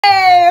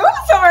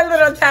sorry,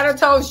 little Tattle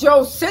Tells.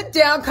 Yo, sit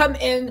down, come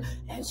in,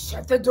 and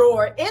shut the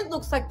door. It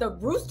looks like the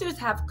roosters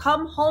have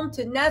come home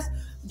to nest.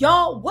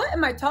 Y'all, what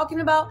am I talking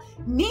about?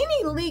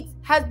 Nene Leakes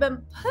has been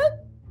put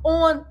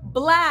on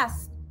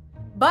blast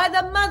by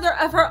the mother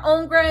of her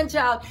own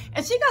grandchild.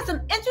 And she got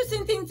some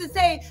interesting things to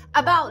say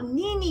about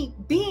Nene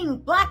being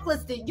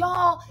blacklisted.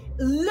 Y'all,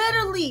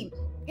 literally,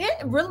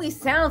 it really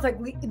sounds like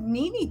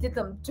Nene did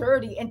them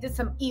dirty and did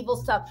some evil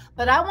stuff.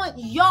 But I want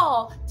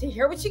y'all to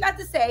hear what she got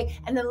to say,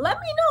 and then let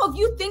me know if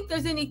you think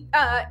there's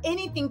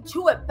anything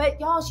to it. But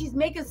y'all, she's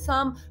making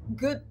some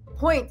good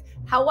points.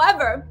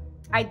 However,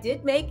 I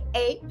did make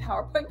a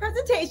PowerPoint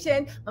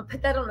presentation. I'm gonna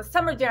put that on the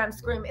Summer Jam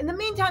screen. In the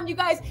meantime, you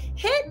guys,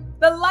 hit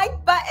the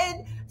like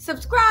button,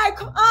 subscribe.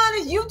 Come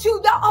on, it's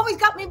YouTube. Y'all always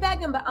got me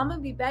begging, but I'm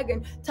gonna be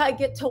begging till I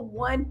get to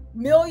 1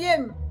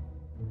 million.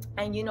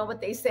 And you know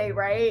what they say,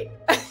 right?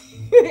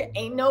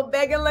 Ain't no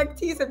begging like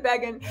Tisa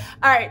begging.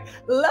 All right,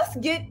 let's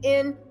get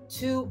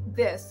into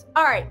this.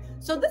 All right,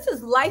 so this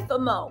is Life of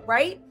Mo,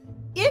 right?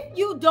 If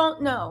you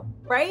don't know,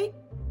 right?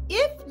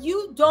 If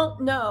you don't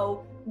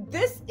know,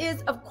 this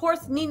is, of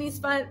course, Nene's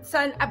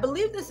son. I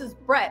believe this is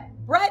Brett.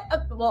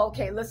 Well,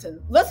 okay,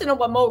 listen to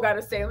what Mo got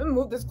to say. Let me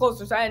move this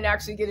closer so I didn't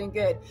actually get in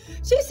good.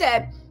 She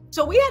said,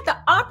 so we had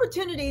the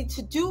opportunity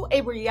to do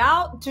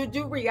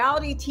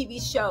reality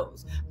TV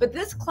shows, but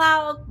this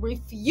clown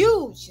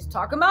refused. She's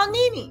talking about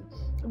Nene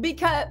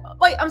because,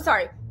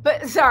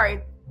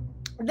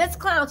 this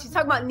clown, she's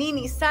talking about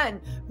Nene's son,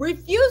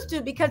 refused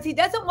to because he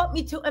doesn't want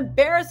me to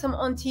embarrass him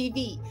on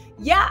TV.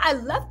 Yeah, I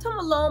left him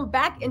alone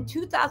back in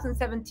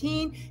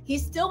 2017. He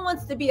still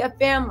wants to be a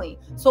family.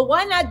 So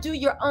why not do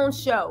your own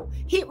show?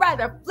 He'd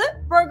rather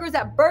flip burgers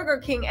at Burger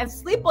King and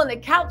sleep on the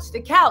couch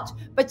to couch.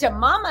 But your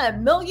mama a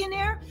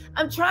millionaire?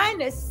 I'm trying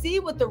to see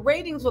what the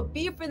ratings would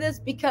be for this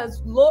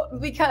because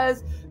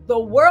the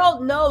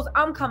world knows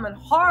I'm coming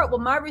hard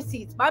with my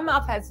receipts. My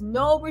mouth has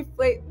no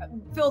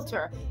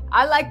filter.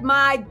 I like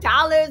my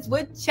dollars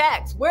with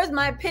checks. Where's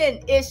my pen?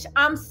 Ish,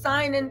 I'm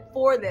signing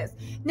for this.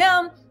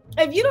 Now,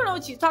 if you don't know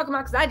what she's talking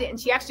about, because I didn't,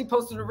 she actually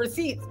posted the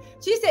receipts.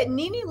 She said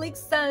Nene Leakes'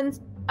 son's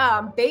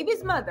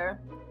baby's mother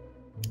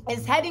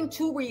is heading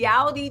to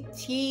reality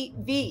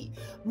TV.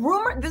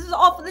 Rumor, this is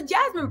all for the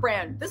Jasmine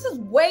brand. This is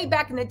way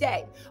back in the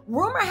day.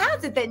 Rumor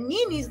has it that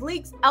Nene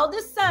Leakes'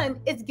 eldest son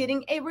is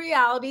getting a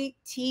reality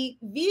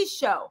TV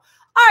show.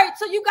 All right,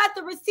 so you got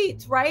the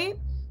receipts, right?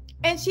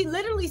 And she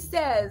literally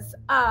says,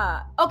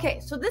 okay,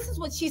 so this is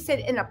what she said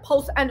in a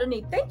post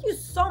underneath. Thank you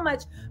so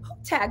much. Who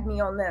tagged me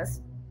on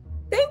this?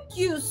 Thank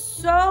you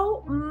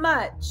so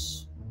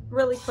much.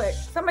 Really quick.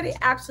 Somebody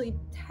actually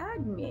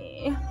tagged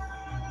me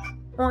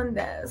on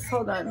this.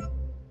 Hold on.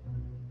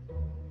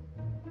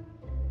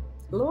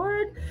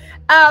 Lord.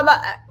 I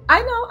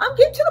know. I'm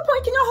getting to the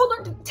point. Can y'all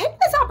hold on? Take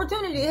this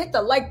opportunity to hit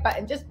the like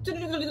button. Just,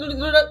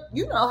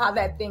 you know how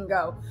that thing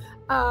go.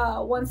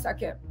 1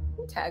 second.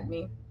 Who tagged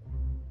me?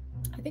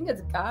 I think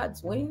it's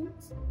God's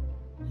Wings.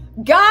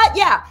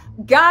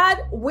 God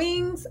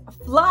Wings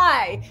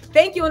Fly.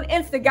 Thank you on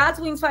Insta, God's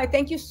Wings Fly.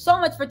 Thank you so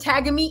much for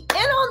tagging me in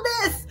on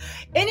this.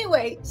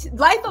 Anyway,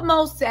 Life of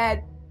Mo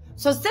said,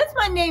 so since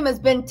my name has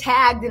been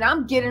tagged and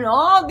I'm getting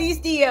all these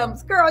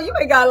DMs, girl, you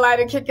ain't got a lie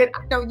to kick it.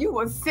 I know you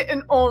was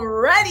sitting on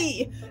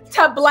ready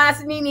to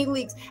blast Nene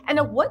Leakes. And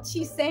if what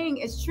she's saying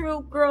is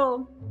true,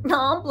 girl, no,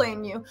 I don't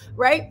blame you,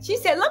 right? She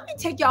said, let me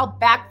take y'all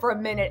back for a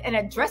minute and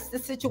address the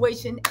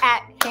situation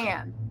at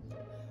hand.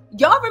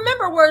 Y'all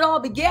remember where it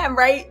all began,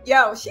 right?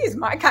 Yo, she's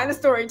my kind of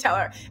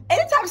storyteller.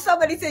 Anytime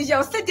somebody says,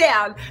 yo, sit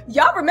down,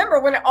 y'all remember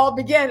when it all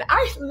began.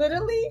 I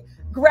literally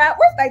grabbed,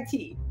 where's my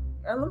tea?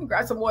 Let me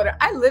grab some water.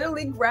 I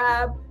literally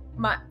grabbed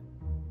my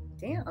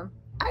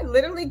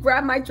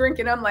drink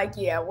and I'm like,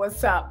 yeah,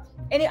 what's up?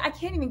 And I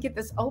can't even get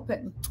this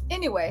open.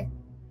 Anyway,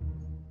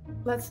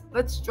 let's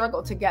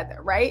struggle together,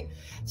 right?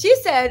 She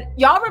said,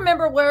 y'all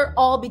remember where it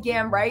all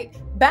began, right?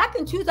 Back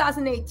in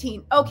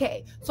 2018.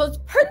 Okay, so it's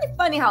pretty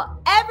funny how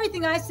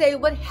everything I say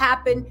would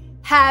happen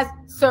has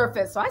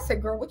surfaced. So I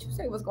said, girl, what you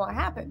say was going to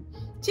happen?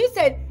 She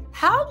said,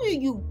 how do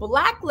you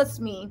blacklist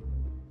me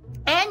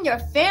and your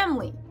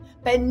family,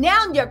 but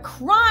now you're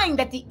crying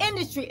that the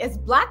industry is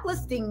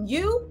blacklisting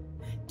you?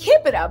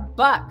 Keep it a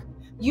buck.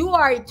 You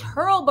are a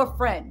terrible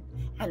friend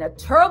and a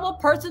terrible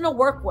person to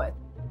work with.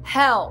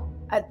 Hell,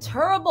 a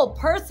terrible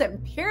person,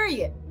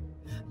 period.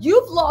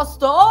 You've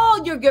lost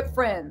all your good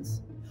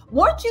friends.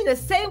 Weren't you the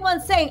same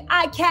one saying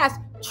I cash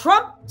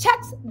Trump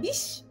checks?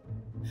 Bish.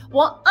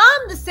 Well,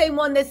 I'm the same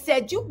one that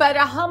said you better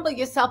humble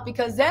yourself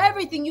because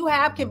everything you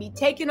have can be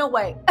taken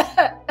away.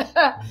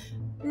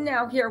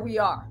 Now here we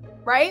are,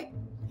 right?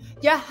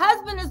 Your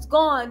husband is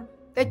gone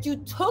that you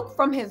took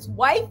from his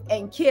wife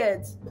and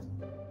kids.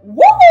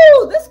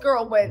 Woo! This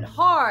girl went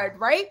hard,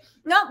 right?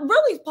 Now,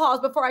 really pause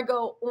before I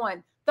go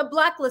on. The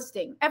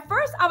blacklisting. At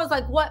first, I was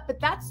like, what? But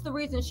that's the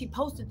reason she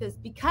posted this,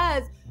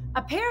 because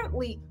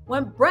apparently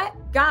when Brett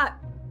got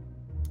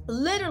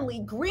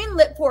literally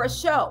greenlit for a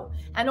show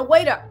and a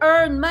way to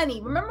earn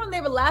money. Remember when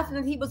they were laughing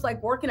that he was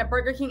like working at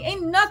Burger King?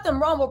 Ain't nothing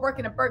wrong with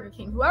working at Burger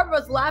King. Whoever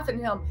was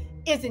laughing at him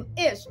is an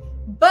ish.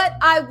 But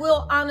I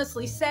will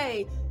honestly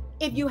say,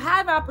 if you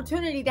have an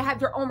opportunity to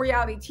have your own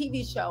reality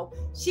TV show,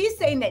 she's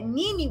saying that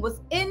Nene was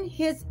in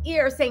his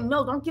ear saying,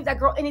 no, don't give that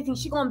girl anything.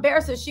 She gonna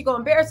embarrass us. She gonna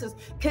embarrass us.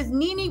 Because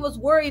Nene was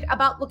worried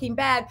about looking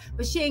bad,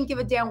 but she didn't give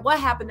a damn what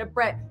happened to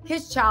Brett,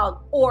 his child,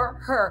 or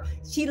her.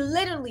 She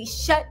literally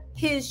shut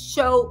his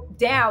show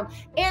down.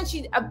 And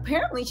she's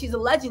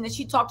alleging that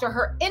she talked to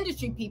her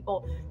industry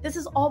people. This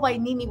is all why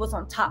Nene was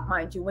on top,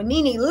 mind you. When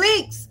Nene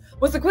Leakes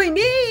was the queen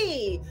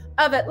bee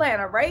of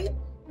Atlanta, right?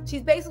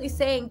 She's basically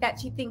saying that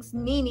she thinks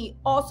Nene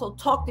also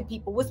talked to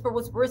people, whisper,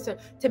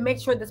 to make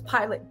sure this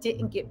pilot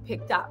didn't get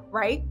picked up,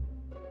 right?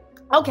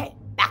 Okay,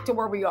 back to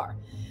where we are.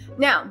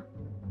 Now,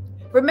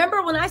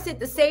 remember when I said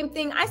the same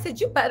thing? I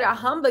said, you better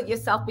humble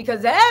yourself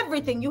because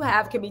everything you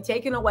have can be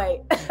taken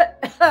away.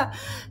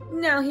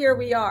 Now here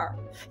we are.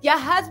 Your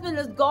husband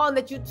is gone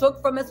that you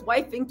took from his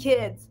wife and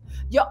kids.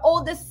 Your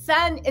oldest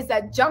son is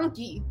a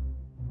junkie.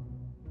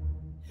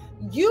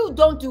 You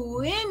don't do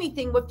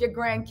anything with your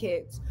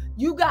grandkids.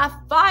 You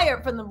got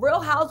fired from the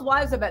Real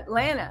Housewives of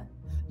Atlanta.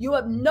 You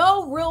have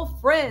no real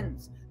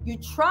friends. You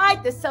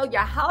tried to sell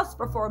your house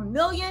for $4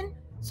 million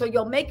so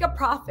you'll make a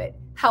profit.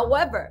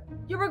 However,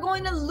 you were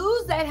going to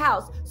lose that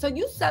house. So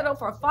you settled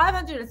for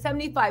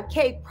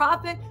 $575K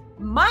profit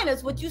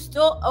minus what you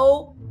still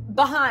owe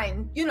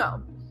behind, you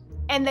know.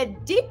 And the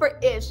deeper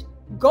ish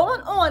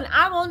going on,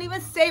 I won't even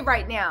say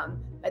right now,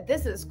 but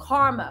this is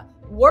karma.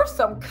 Worth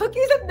some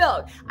cookies and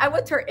milk. I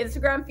went to her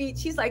Instagram feed.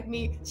 She's like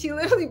me. She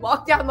literally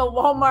walked down the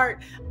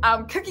Walmart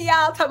cookie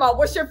aisle talking about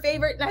what's your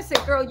favorite. And I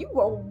said, girl, you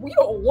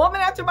a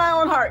woman after my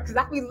own heart. Because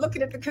I be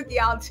looking at the cookie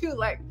aisle too,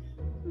 like,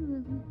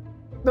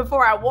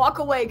 before I walk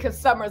away because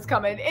summer's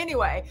coming.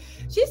 Anyway,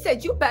 she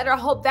said, you better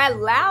hope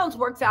that lounge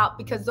works out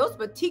because those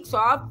boutiques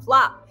are a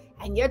flop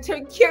and your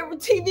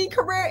TV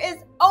career is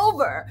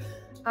over.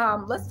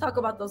 Let's talk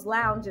about those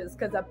lounges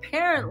because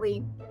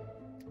apparently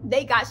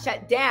they got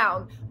shut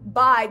down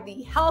by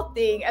the health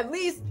thing. At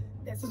least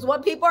this is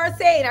what people are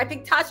saying. I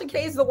think Tasha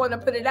K is the one to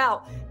put it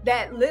out,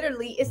 that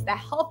literally it's the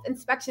health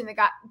inspection that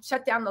got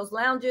shut down those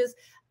lounges,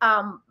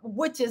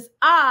 which is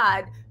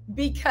odd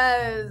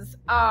because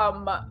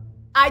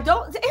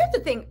here's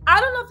the thing.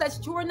 I don't know if that's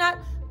true or not,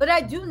 but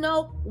I do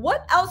know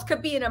what else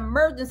could be an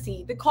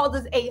emergency that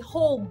causes a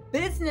whole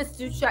business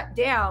to shut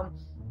down.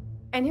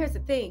 And here's the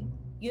thing.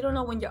 You don't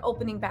know when you're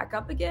opening back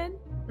up again.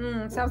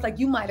 Sounds like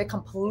you might have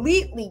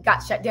completely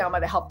got shut down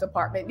by the health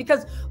department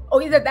because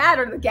either that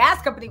or the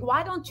gas company.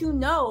 Why don't you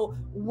know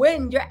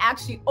when you're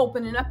actually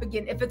opening up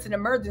again if it's an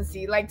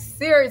emergency? Like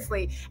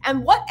seriously.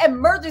 And what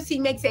emergency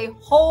makes a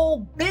whole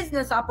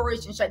business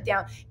operation shut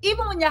down?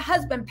 Even when your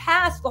husband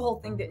passed, the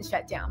whole thing didn't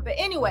shut down. But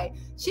anyway,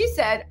 she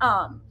said,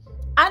 I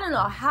don't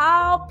know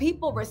how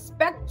people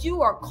respect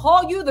you or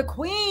call you the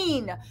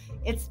queen.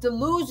 It's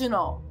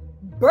delusional.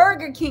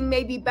 Burger King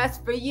may be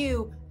best for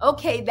you.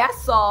 Okay,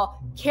 that's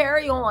all.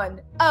 Carry on.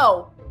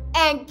 Oh,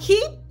 and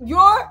keep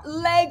your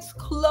legs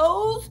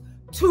closed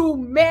to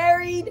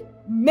married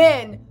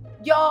men.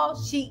 Y'all,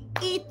 she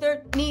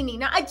ethered Nene.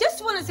 Now, I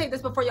just want to say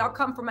this before y'all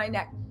come for my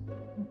neck.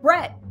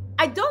 Brett,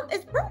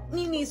 is Brett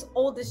Nene's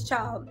oldest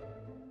child?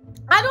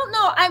 I don't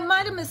know. I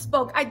might have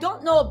misspoke. I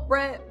don't know if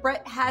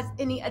Brett has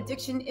any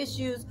addiction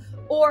issues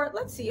or,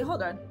 let's see,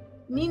 hold on.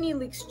 Nene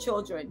Leakes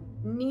children.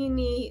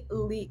 Nene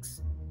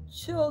Leakes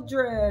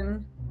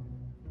children.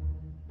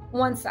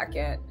 1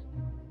 second.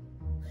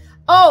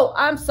 Oh,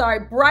 I'm sorry.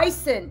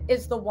 Bryson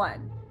is the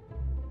one.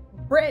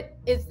 Britt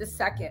is the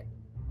second.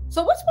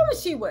 So which one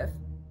was she with?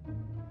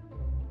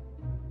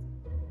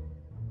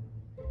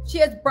 She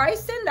has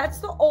Bryson, that's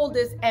the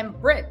oldest, and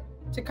Britt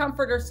to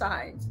comfort her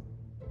sides.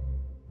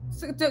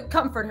 So, to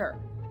comfort her.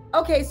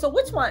 Okay, so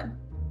which one?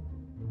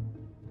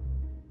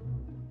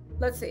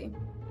 Let's see.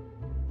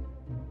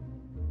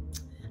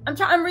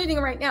 I'm reading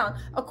it right now.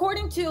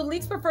 According to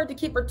Leakes, preferred to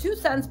keep her two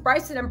sons,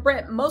 Bryson and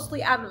Brent,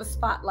 mostly out of the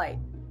spotlight.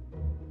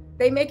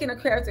 They make an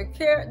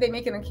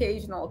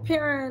occasional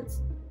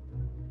appearance.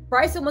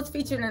 Bryson was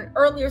featured in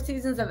earlier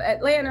seasons of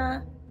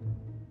Atlanta.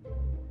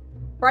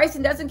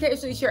 Bryson doesn't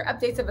occasionally share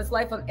updates of his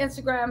life on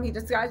Instagram. He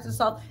disguises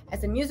himself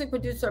as a music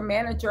producer,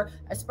 manager,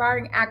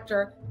 aspiring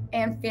actor,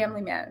 and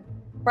family man.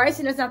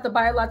 Bryson is not the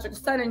biological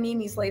son of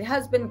Nene's late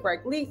husband,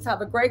 Greg Leakes.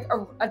 However, Greg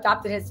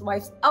adopted his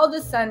wife's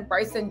eldest son,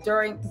 Bryson,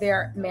 during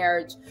their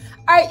marriage.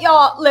 All right,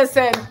 y'all,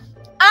 listen.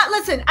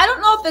 I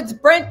don't know if it's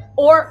Brent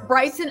or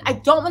Bryson. I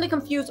don't want to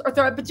confuse or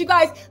throw it, but you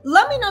guys,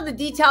 let me know the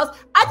details.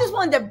 I just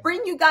wanted to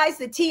bring you guys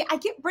the tea. I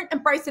get Brent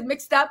and Bryson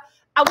mixed up.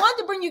 I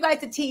wanted to bring you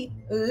guys the tea.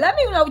 Let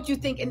me know what you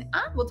think, and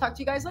I will talk to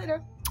you guys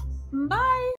later. Bye.